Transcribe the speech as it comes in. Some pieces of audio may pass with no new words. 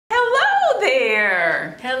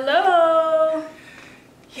there. Hello.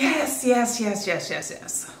 Yes.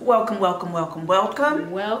 Welcome. Welcome.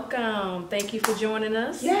 Thank you for joining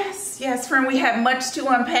us. Yes, friend. We have much to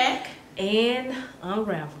unpack and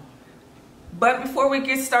unravel. But before we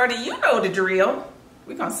get started, you know the drill.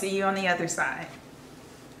 We're going to see you on the other side.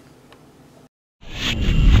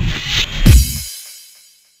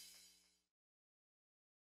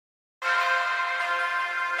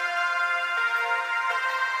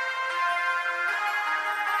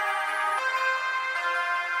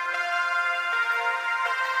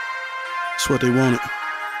 That's what they wanted.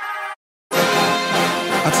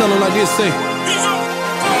 I tell them like this, say,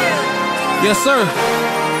 yes, sir.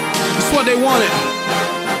 That's what they wanted.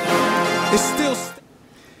 It's still.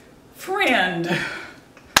 Friend.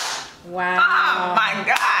 Wow. Oh, my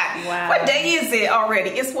God. Wow. What day is it already?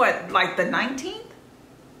 It's what, like the 19th?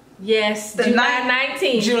 Yes, July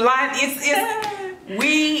 19th. July.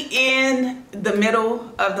 We in the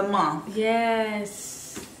middle of the month. Yes.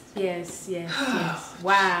 Wow.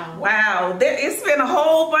 It's been a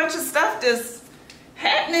whole bunch of stuff that's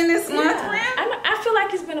happening this month, friend. I feel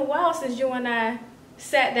like it's been a while since you and I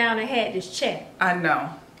sat down and had this chat. I know.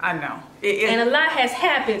 And a lot has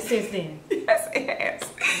happened since then. Yes, it has.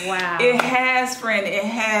 Wow. It has, friend. It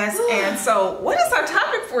has. And so, what is our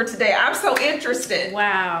topic for today? I'm so interested.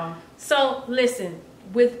 Wow. So, listen,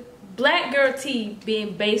 with Black Girl Tea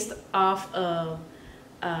being based off of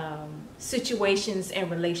situations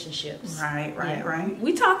and relationships. Right.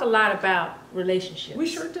 We talk a lot about relationships. We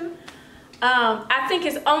sure do. I think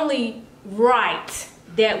it's only right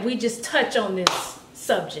that we just touch on this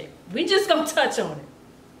subject. We just gonna touch on it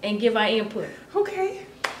and give our input. Okay.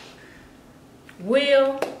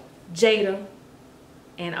 Will, Jada,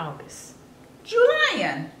 and August.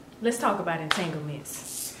 Julian. Let's talk about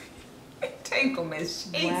entanglements.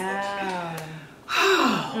 Entanglements. Wow.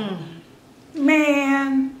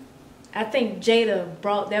 Man. I think Jada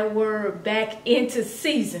brought that word back into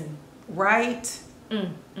season. Right.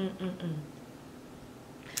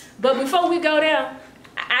 But before we go there,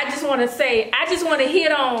 I just want to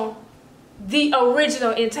hit on the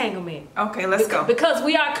original entanglement. Okay, let's go. Because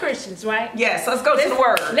we are Christians, right? Yes, let's go to the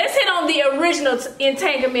word. Let's hit on the original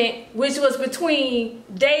entanglement, which was between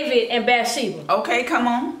David and Bathsheba. Okay, come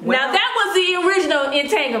on. Now that was the original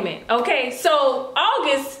entanglement. Okay, so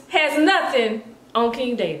August has nothing on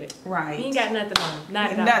King David. Right. He ain't got nothing on him.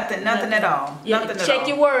 Nothing at all. Check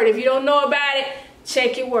your word. If you don't know about it,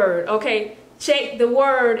 check your word. Okay. Check the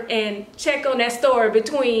word and check on that story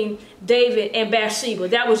between David and Bathsheba.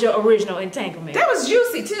 That was your original entanglement. That was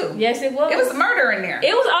juicy too. Yes, it was. It was murder in there.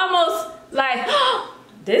 It was almost like, oh,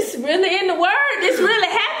 this really in the word? This really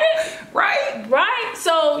happened? Right.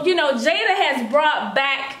 So, Jada has brought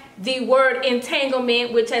back the word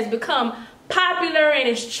entanglement, which has become popular and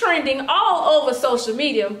is trending all over social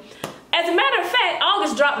media. As a matter of fact,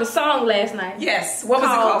 August dropped a song last night. Yes. What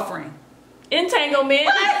was it called, friend? Entanglement.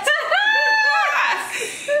 What?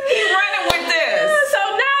 He's running with this. So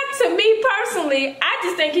now, to me personally, I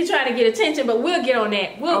just think he's trying to get attention, but we'll get on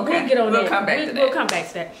that. We'll get on that. We'll come back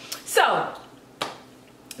to that. So,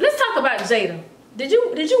 let's talk about Jada. Did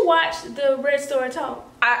you watch the Red Story Talk?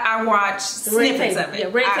 I watched snippets of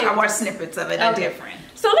it. Yeah, I watched snippets of it. I did, friend.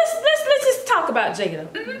 So let's just talk about Jada.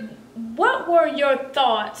 Mm-hmm. What were your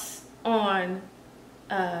thoughts on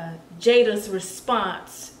Jada's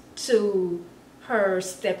response to her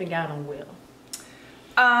stepping out on Will?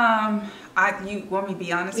 You want me to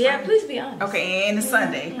be honest? Yeah, friend? please be honest. Okay, and it's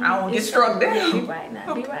Sunday. I don't want to get struck down. Be right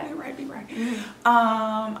now. Okay, be right. Be right.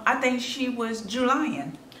 I think she was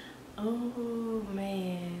Julian. Oh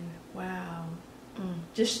man, wow.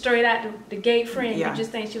 Just straight out the gate, friend. Yeah. You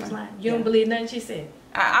just think she was lying. You don't believe nothing she said.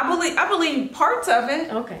 I believe parts of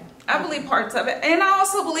it. Okay. I believe parts of it, and I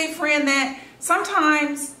also believe, friend, that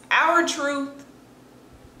sometimes our truth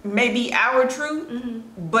may be our truth,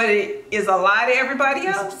 but it is a lie to everybody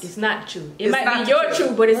else. It's not true. It might be your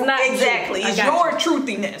truth, but it's not exactly. True. It's your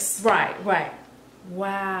truthiness. Right.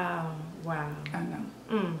 Wow. I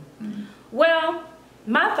know. Well,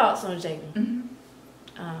 my thoughts on Jada.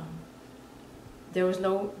 There was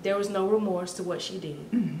no remorse to what she did.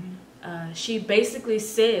 She basically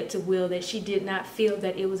said to Will that she did not feel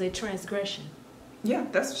that it was a transgression. Yeah,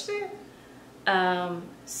 that's what she said.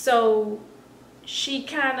 So she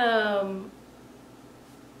kind of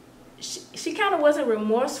wasn't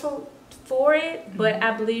remorseful for it, but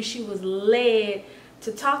I believe she was led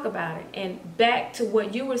to talk about it. And back to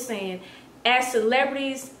what you were saying, as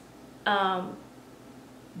celebrities,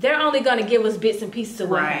 they're only going to give us bits and pieces of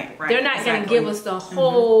what happened. Right, they're not going to give us the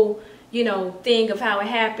whole, thing of how it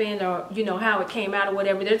happened or, how it came out or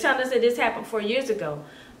whatever. They're telling us that this happened 4 years ago.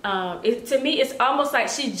 To me, it's almost like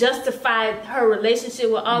she justified her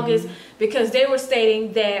relationship with August because they were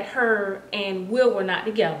stating that her and Will were not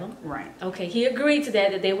together. Right. Okay, he agreed to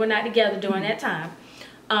that they were not together during that time.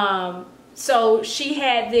 So she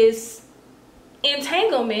had this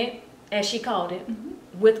entanglement, as she called it,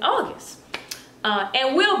 with August.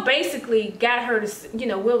 And Will basically got her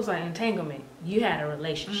to, Will was like, entanglement, you had a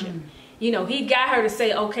relationship. He got her to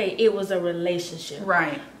say, okay, it was a relationship.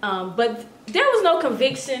 Right. But there was no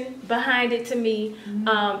conviction behind it to me.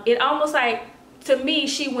 It almost like, to me,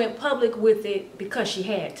 she went public with it because she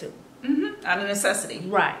had to. Out of necessity.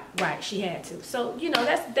 Right, she had to. So,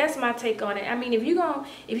 that's my take on it. I mean, if you're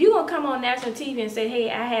gonna come on national TV and say, hey,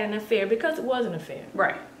 I had an affair, because it was an affair.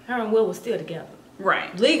 Right. Her and Will were still together.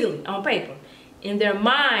 Right. Legally, on paper. In their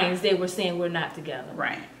minds, they were saying we're not together.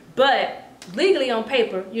 Right. But legally, on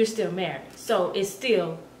paper, you're still married. So it's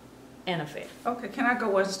still an affair. Okay, can I go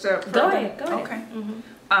one step further? Go ahead.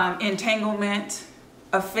 Okay. Entanglement,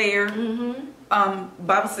 affair,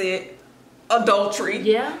 Bible said adultery.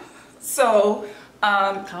 Yeah. So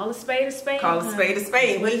call a spade a spade. Call a spade a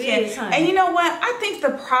spade. What it is, honey. And you know what? I think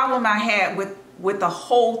the problem I had with the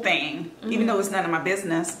whole thing, even though it's none of my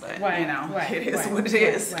business, but it is what it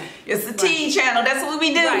is. Right. It's the T channel. That's what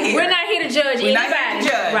we do here. We're not here to judge anybody. Not here to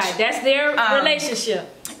judge. Right. That's their relationship.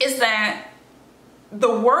 Is that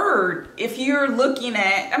the word? If you're looking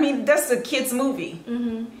at, that's a kid's movie,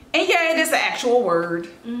 and yeah, it is an actual word.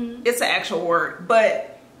 It's an actual word, but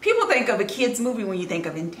people think of a kid's movie when you think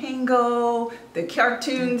of Entangle, the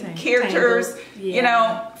cartoon characters,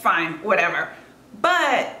 fine, whatever.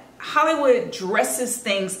 But Hollywood dresses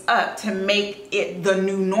things up to make it the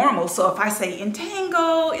new normal. So if I say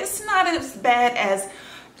entangle, it's not as bad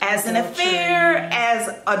as an affair, as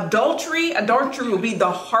adultery. Adultery will be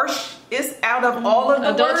the harshest out of all of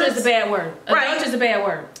the adultery words. Is a bad word. Right. Adultery is a bad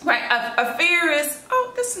word. Right. Affair is,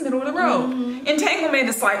 this is the middle of the road. Entanglement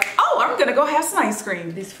is like, I'm going to go have some ice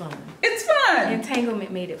cream. It's fun. It's fun.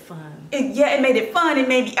 Entanglement made it fun. It made it fun. And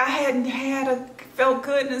maybe I hadn't felt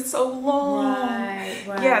good in so long. Right.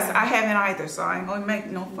 Yes, I haven't either, so I ain't going to make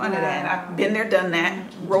no fun of that. I've been there, done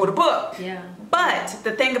that, wrote a book. Yeah. But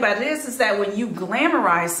the thing about it is that when you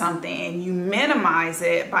glamorize something and you minimize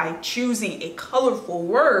it by choosing a colorful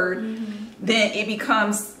word, then it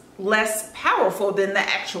becomes less powerful than the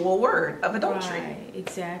actual word of adultery. Right,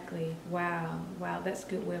 exactly. Wow, that's a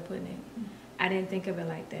good way of putting it. I didn't think of it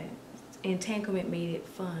like that. Entanglement made it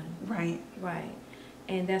fun. Right.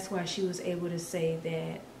 And that's why she was able to say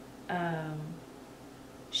that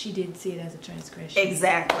she didn't see it as a transgression.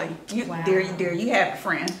 Exactly. There you have it,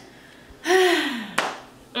 friend.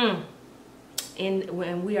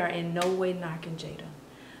 And we are in no way knocking Jada.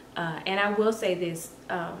 And I will say this,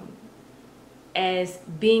 as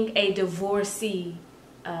being a divorcee,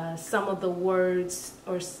 some of the words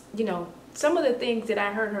or some of the things that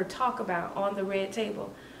I heard her talk about on the red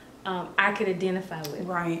table, I could identify with.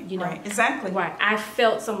 Right. Right. Exactly. Right. I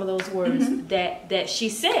felt some of those words that she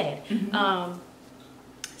said.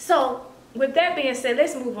 So with that being said,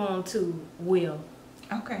 let's move on to Will.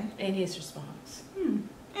 Okay. And his response.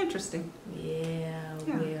 Interesting. Yeah.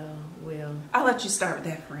 Will. I'll let you start with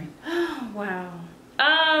that, friend. Wow.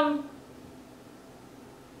 I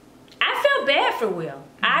felt bad for Will.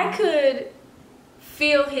 I could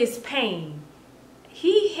feel his pain.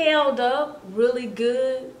 He held up really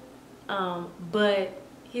good, but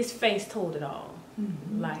his face told it all.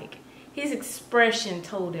 Like, his expression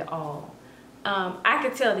told it all. I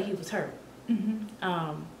could tell that he was hurt.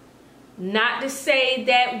 Not to say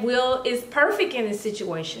that Will is perfect in this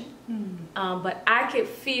situation, but I could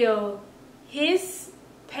feel his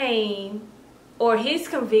pain or his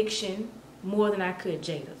conviction more than I could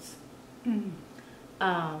Jada's.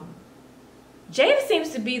 Jada seems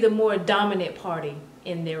to be the more dominant party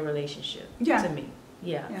in their relationship to me.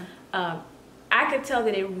 I could tell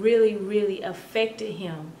that it really, really affected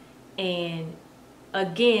him. And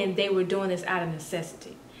again, they were doing this out of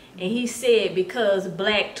necessity. And he said because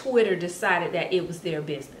Black Twitter decided that it was their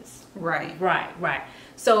business. Right.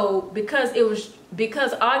 So because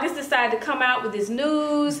August decided to come out with this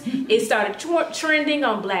news, it started trending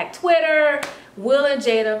on Black Twitter. Will and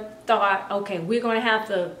Jada thought, okay, we're going to have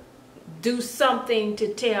to do something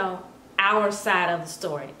to tell our side of the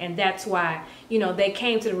story. And that's why, they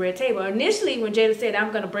came to the red table. Initially, when Jada said,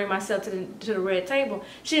 I'm going to bring myself to the red table,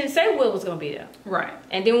 she didn't say Will was going to be there. Right.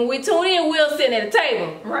 And then when we tune in, Will sitting at the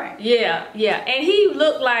table. Right. Yeah. And he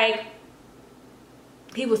looked like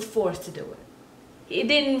he was forced to do it. It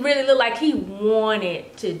didn't really look like he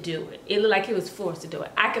wanted to do it. It looked like he was forced to do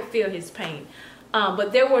it. I could feel his pain.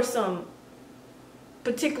 But there were some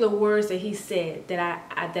particular words that he said that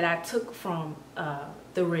I took from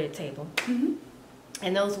the red table.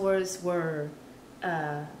 And those words were,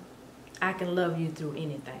 I can love you through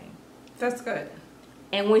anything. That's good.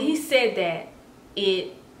 And when he said that,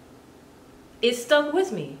 it stuck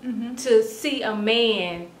with me to see a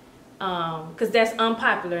man, because that's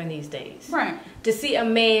unpopular in these days. Right. To see a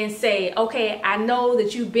man say, okay, I know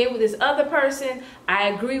that you've been with this other person. I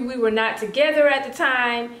agree we were not together at the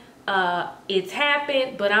time. It's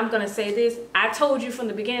happened, but I'm going to say this. I told you from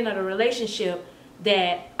the beginning of the relationship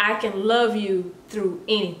that I can love you through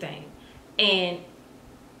anything. And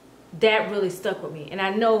that really stuck with me. And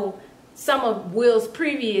I know some of Will's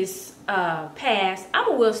previous past. I'm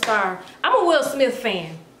a Will Smith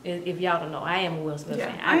fan. If y'all don't know, I am a Will Smith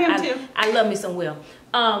fan. I am too. I love me some Will.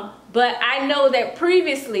 But I know that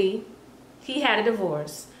previously he had a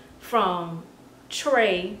divorce from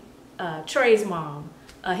Trey's mom,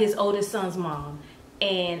 his oldest son's mom.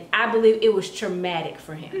 And I believe it was traumatic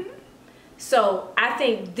for him. So I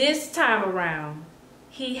think this time around,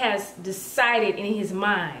 he has decided in his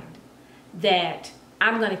mind that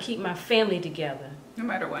I'm going to keep my family together. No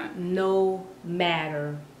matter what. No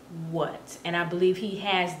matter what. And I believe he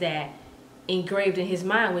has that engraved in his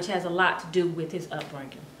mind, which has a lot to do with his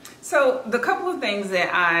upbringing. So the couple of things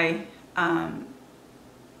that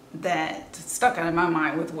that stuck out in my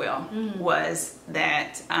mind with Will was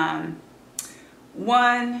that,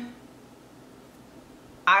 one,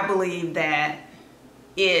 I believe that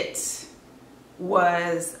it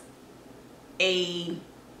was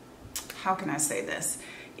how can I say this?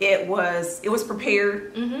 It was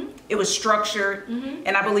prepared, it was structured,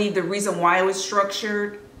 and I believe the reason why it was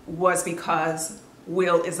structured was because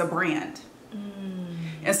Will is a brand.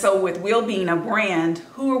 And so with Will being a brand,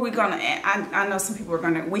 who are we gonna, I know some people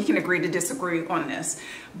are we can agree to disagree on this,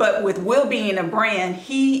 but with Will being a brand,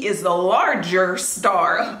 he is the larger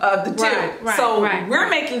star of the two. We're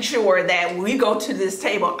making sure that when we go to this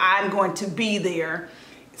table, I'm going to be there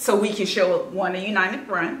so we can show one, a united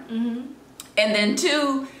front. And then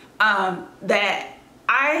two, how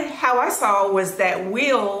I saw was that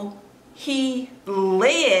Will, he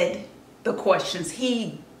led the questions.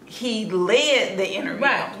 He led the interview.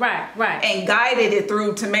 Right. And guided it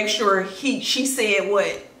through to make sure she said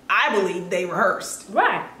what I believe they rehearsed.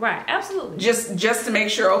 Right, absolutely. Just to make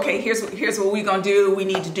sure, okay, here's what we're gonna do. We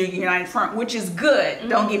need to do United Front, which is good.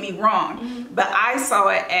 Don't get me wrong. But I saw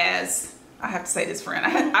it as, I have to say this, friend,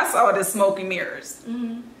 I saw it as smoke and mirrors.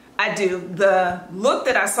 I do. The look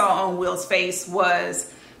that I saw on Will's face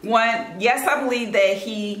was, one, yes, I believe that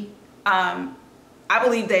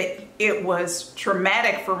it was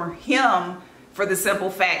traumatic for him for the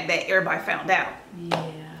simple fact that everybody found out.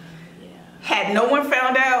 Had no one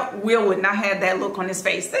found out, Will would not have that look on his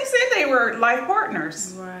face. They said they were life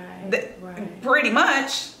partners. Pretty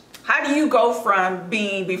much. How do you go from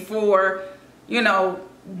being before,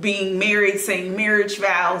 being married, saying marriage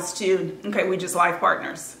vows to, okay, we're just life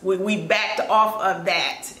partners. We backed off of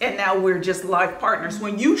that and now we're just life partners.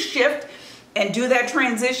 When you shift and do that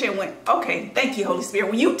transition, okay, thank you, Holy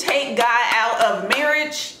Spirit. When you take God out of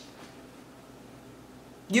marriage,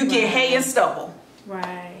 you get hay and stubble.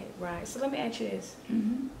 Right. So let me ask you this.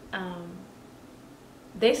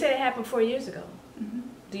 They said it happened 4 years ago.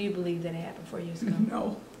 Do you believe that it happened 4 years ago?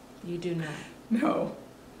 No. You do not? No,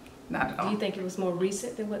 not at all. Do you think it was more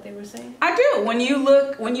recent than what they were saying? I do. When you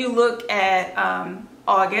look at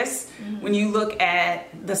August, when you look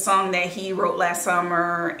at the song that he wrote last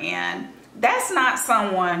summer, and that's not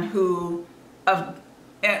someone who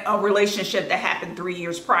a relationship that happened 3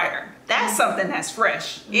 years prior. That's something that's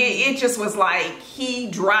fresh. It just was like he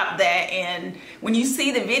dropped that, and when you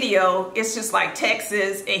see the video, it's just like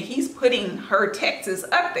Texas, and he's putting her Texas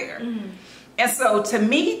up there. And so to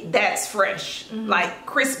me, that's fresh, like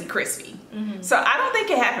crispy. So I don't think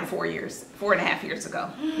it happened 4.5 years ago.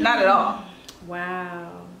 Not at all.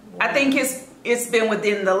 Wow. I think it's been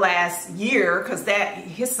within the last year, because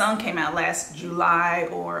his song came out last July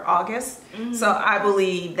or August. So I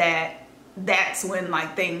believe that's when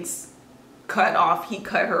things cut off. He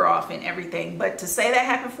cut her off and everything. But to say that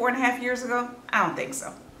happened 4.5 years ago, I don't think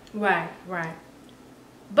so. Right.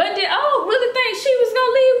 But did really think she was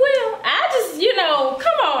gonna leave Will? I just,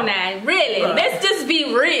 come on now, really. Let's just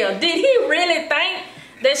be real. Did he really think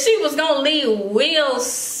that she was gonna leave Will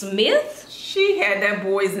Smith? She had that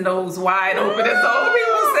boy's nose wide open, as old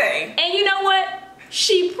people say. And you know what?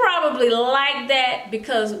 She probably liked that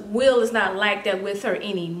because Will is not like that with her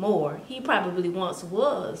anymore. He probably once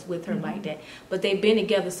was with her like that. But they've been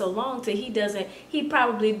together so long till he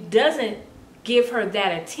probably doesn't give her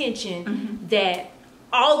that attention that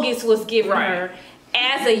August was giving her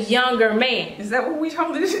as a younger man. Is that what we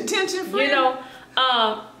call this attention for?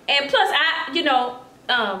 And plus,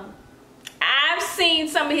 I've seen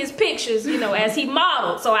some of his pictures, you know, as he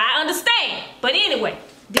modeled, so I understand. But anyway,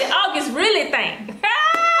 did August really think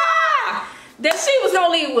that she was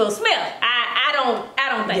gonna leave Will Smith? I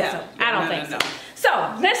don't think so. I don't think so.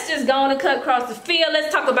 So let's just go on and cut across the field.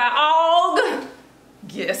 Let's talk about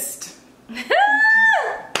August.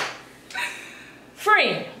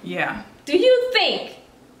 Friend. Yeah. Do you think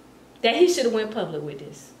that he should have went public with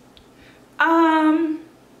this?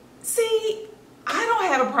 See, I don't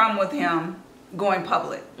have a problem with him going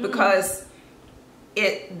public because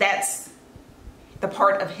that's the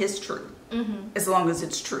part of his truth, as long as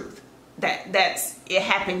it's truth. That's it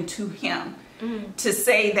happened to him. To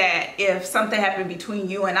say that if something happened between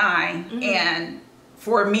you and I, and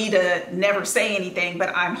for me to never say anything,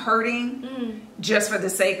 but I'm hurting just for the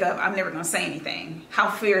sake of I'm never going to say anything.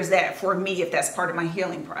 How fair is that for me if that's part of my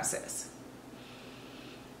healing process?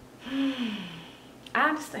 I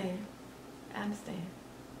understand.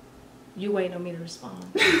 You waiting on me to respond.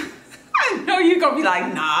 I know you're going to be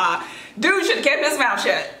like, nah, dude should have kept his mouth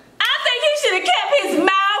shut. I think he should have kept his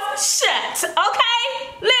mouth shut, okay?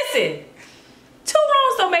 Listen, 2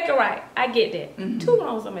 wrongs don't make it right. I get that. 2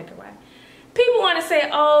 wrongs don't make it right. People want to say,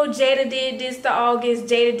 oh, Jada did this to August.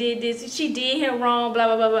 Jada did this. She did him wrong, blah,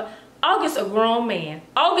 blah, blah, blah. August a grown man.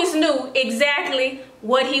 August knew exactly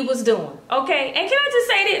what he was doing, okay? And can I just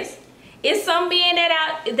say this? It's some men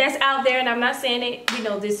that's out there, and I'm not saying that, you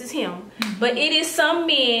know, this is him, but it is some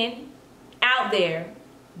men out there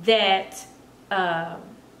that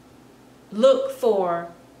look for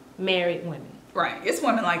married women. Right. It's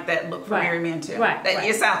women like that look for married men too. Right.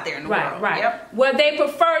 It's out there in the world. Right. Yep. Well, they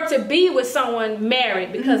prefer to be with someone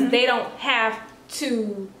married because they don't have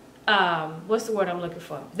to, what's the word I'm looking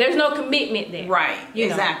for? There's no commitment there. Right. You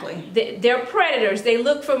know, exactly. They're predators. They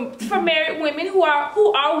look for married women who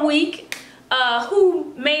are weak,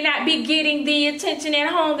 who may not be getting the attention at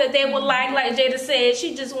home that they would like Jada said.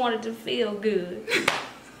 She just wanted to feel good.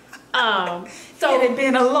 So it had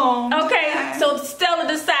been a long time. So Stella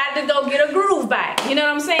decided to go get a groove back. You know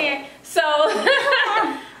what I'm saying? So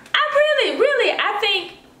I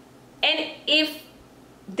think, and if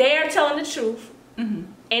they're telling the truth,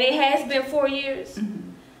 and it has been 4 years,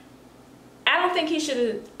 I don't think he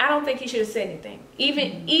should have said anything.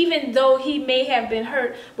 Even though he may have been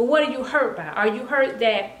hurt, but what are you hurt by? Are you hurt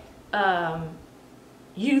that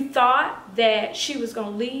you thought that she was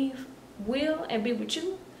gonna leave Will and be with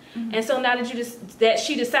you? And so now that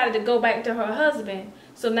she decided to go back to her husband,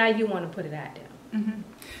 so now you want to put it out there.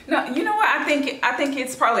 No, you know what? I think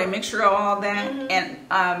it's probably a mixture of all that.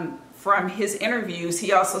 And from his interviews,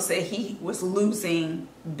 he also said he was losing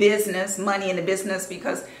money in the business,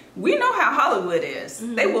 because we know how Hollywood is.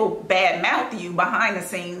 They will badmouth you behind the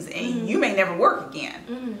scenes, and you may never work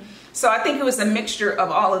again. So I think it was a mixture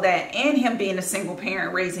of all of that, and him being a single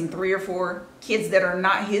parent raising 3 or 4 kids that are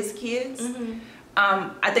not his kids.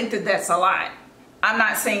 I think that's a lot. I'm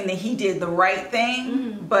not saying that he did the right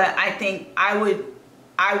thing, but I think I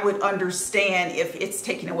would understand if it's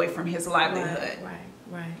taken away from his livelihood.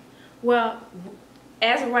 Right. Well,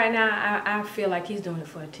 as of right now, I feel like he's doing it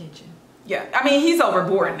for attention. Yeah, I mean, he's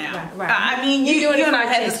overboard now. Right. I mean, you and I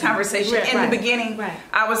had this conversation in the beginning.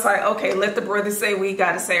 I was like, okay, let the brother say what he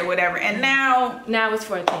got to say or whatever. And now it's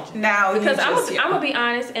for attention. Now, because I'm gonna be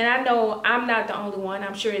honest, and I know I'm not the only one.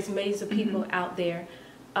 I'm sure it's millions of people out there.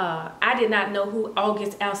 I did not know who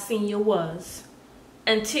August Alsina was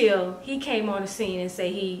until he came on the scene and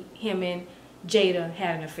said him and Jada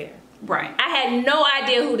had an affair. Right. I had no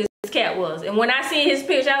idea who this cat was, and when I seen his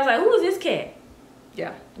picture, I was like, who is this cat?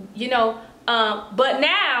 Yeah. You know, but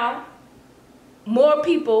now more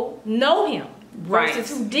people know him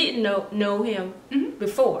versus who didn't know him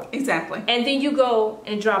before. Exactly. And then you go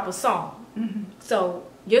and drop a song. So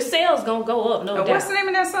your sales gonna go up, no doubt. What's the name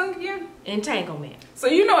of that song again? Entanglement. So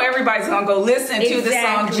you know everybody's gonna go listen to the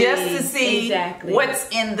song just to see what's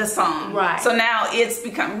in the song. Right. So now it's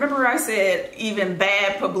become, remember I said even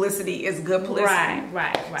bad publicity is good publicity.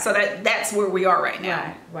 Right. So that's where we are right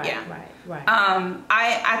now. Right.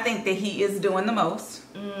 I think that he is doing the most.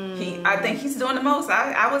 I think he's doing the most.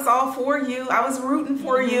 I was all for you. I was rooting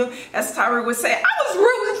for you. As Tyra would say, I was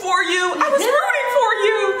rooting for you. I was rooting for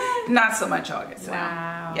you. Not so much August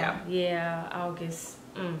now. Wow. Yeah, August.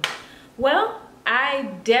 Well,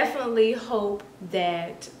 I definitely hope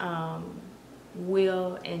that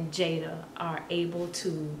Will and Jada are able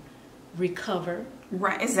to recover.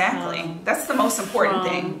 Right, exactly. That's the most important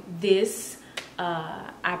thing. This,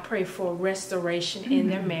 I pray for restoration in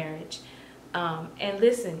their marriage. And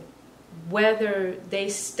listen, whether they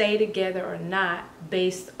stay together or not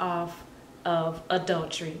based off of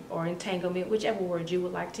adultery or entanglement, whichever word you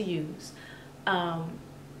would like to use,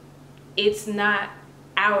 it's not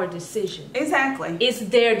our decision. Exactly. It's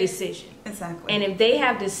their decision. Exactly. And if they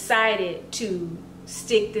have decided to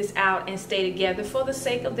stick this out and stay together for the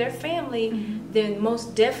sake of their family, then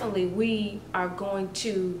most definitely we are going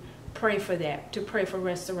to pray for that, to pray for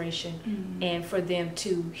restoration and for them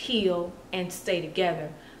to heal and stay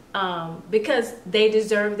together. Because they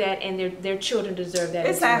deserve that, and their children deserve that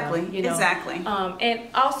exactly. as well. You know? Exactly. And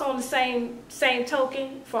also on the same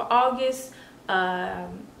token, for August,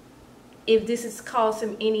 if this has caused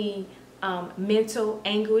him any mental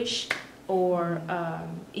anguish or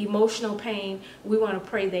emotional pain, we want to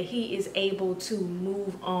pray that he is able to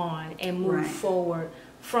move on and move forward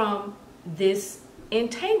from this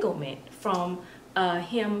entanglement, from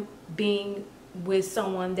him being with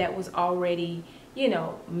someone that was already, you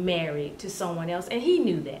know, married to someone else, and he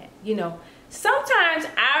knew that. You know, sometimes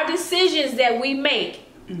our decisions that we make,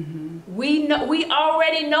 we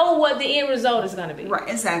already know what the end result is going to be. Right,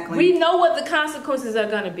 exactly. We know what the consequences are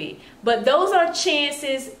going to be, but those are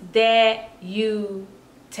chances that you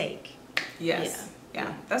take. Yes.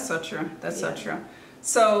 Yeah. That's so true. That's so true.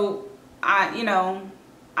 So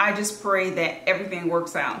I just pray that everything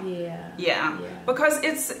works out. Yeah. Because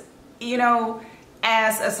it's, you know,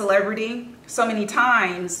 as a celebrity, so many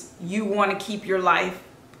times you want to keep your life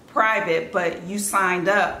private, but you signed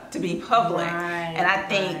up to be public. And I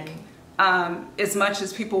think as much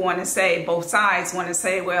as people want to say, both sides want to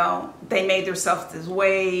say, well, they made themselves this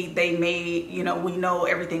way, they made, you know, we know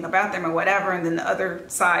everything about them or whatever, and then the other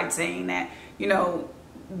side saying that, you know,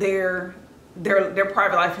 their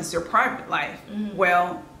private life is their private life.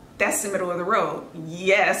 Well, that's the middle of the road.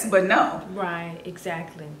 Yes, but no. Right,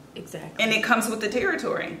 exactly. And it comes with the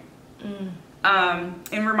territory.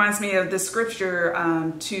 It reminds me of the scripture,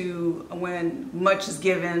 to when much is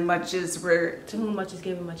given, much is to whom much is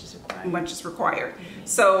given, much is required. Much is required.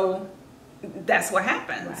 So that's what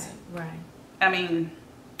happens. Right. I mean,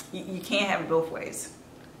 you can't have it both ways.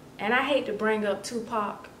 And I hate to bring up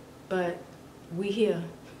Tupac, but we here.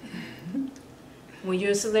 When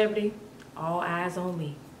you're a celebrity, all eyes on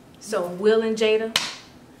me. So Will and Jada,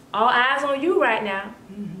 all eyes on you right now.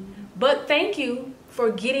 But thank you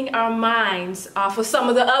for getting our minds off of some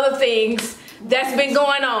of the other things that's been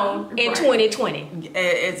going on in 2020.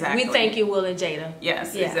 Exactly. We thank you, Will and Jada.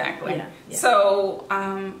 Yes, exactly. Yeah. So,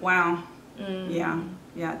 wow. Yeah.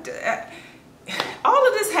 All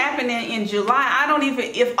of this happening in July. I don't even,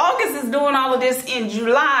 if August is doing all of this in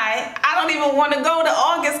July, I don't even want to go to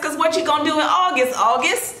August, because what you gonna do in August?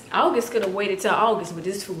 August could have waited till August with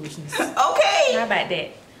this foolishness. Okay. How about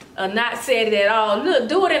that? Not said it at all. Look,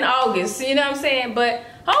 do it in August. You know what I'm saying? But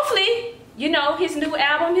hopefully, you know, his new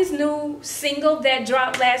album, his new single that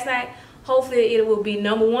dropped last night, hopefully it will be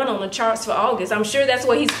 #1 on the charts for August. I'm sure that's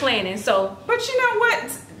what he's planning. So, but you know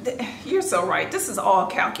what? You're so right. This is all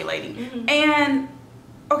calculating. And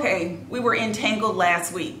okay, we were entangled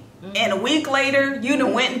last week, and a week later, you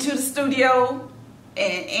done went into the studio.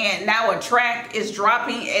 And now a track is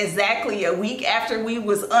dropping exactly a week after we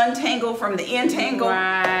was untangled from the entangle.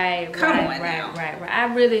 Come on now. I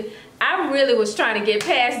really was trying to get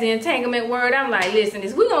past the entanglement word. I'm like, listen,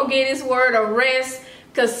 is we gonna give this word a rest?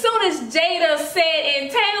 Cause soon as Jada said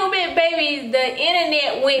entanglement, baby, the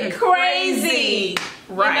internet went crazy.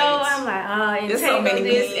 Right. You know, I'm like, entangle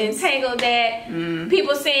this, entangle that.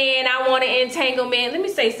 People saying I want an entanglement. Let me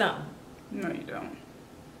say something. No, you don't.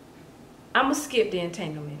 I'm gonna skip the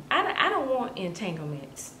entanglement. I don't want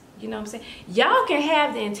entanglements. You know what I'm saying? Y'all can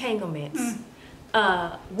have the entanglements.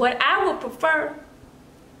 What I would prefer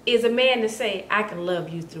is a man to say, I can love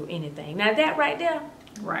you through anything. Now that right there,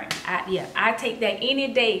 right. I take that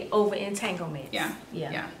any day over entanglements. Yeah.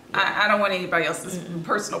 I don't want anybody else's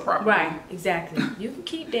personal property. Right, exactly. You can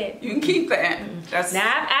keep that. You can keep that. That's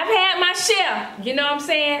now I've had my share. You know what I'm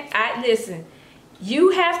saying? Listen,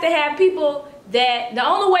 you have to have people that the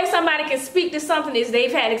only way somebody can speak to something is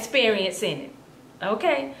they've had experience in it.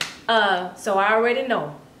 Okay? So I already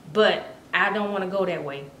know. But I don't want to go that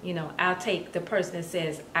way. You know, I'll take the person that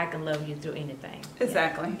says, I can love you through anything.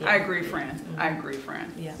 Exactly. Yeah. I agree, friend. I agree,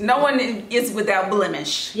 friend. Yeah. No one is without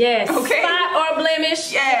blemish. Yes. Okay? Spot or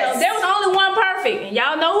blemish. Yes. You know, there was only one perfect, and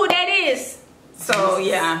y'all know who that is. So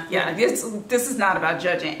yeah. This is not about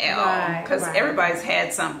judging at all, because everybody's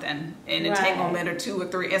had something, an entanglement or 2 or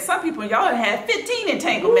 3, and some people y'all have had 15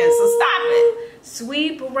 entanglements. So stop it.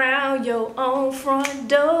 Sweep around your own front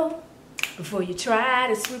door before you try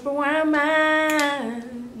to sweep around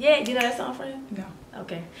mine. Yeah, do you know that song, friend? No.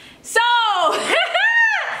 Okay. So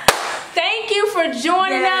thank you for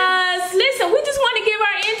joining us. Listen, we just want to give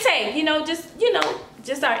our intake.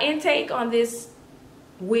 Just our intake on this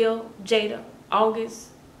Will, Jada, August.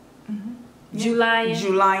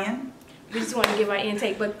 Julian. We just want to give our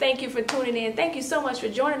intake, but thank you for tuning in. Thank you so much for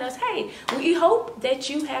joining us. Hey, we hope that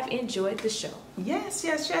you have enjoyed the show. Yes.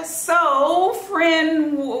 So,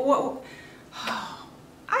 friend,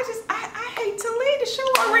 I hate to leave the show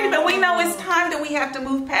already, but we know it's time that we have to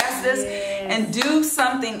move past this and do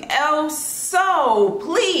something else. So,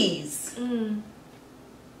 please, like,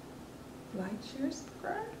 share,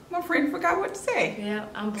 subscribe. My friend forgot what to say. Yeah,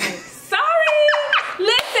 I'm blank. Sorry.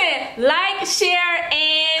 Listen, like, share,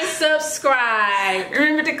 and subscribe.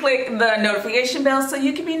 Remember to click the notification bell so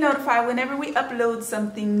you can be notified whenever we upload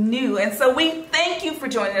something new. And so we thank you for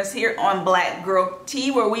joining us here on Black Girl Tea,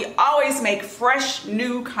 where we always make fresh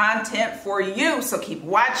new content for you. So keep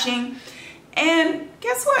watching. And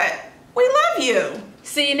guess what? We love you.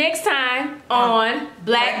 See you next time on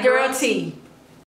Black Girl Tea.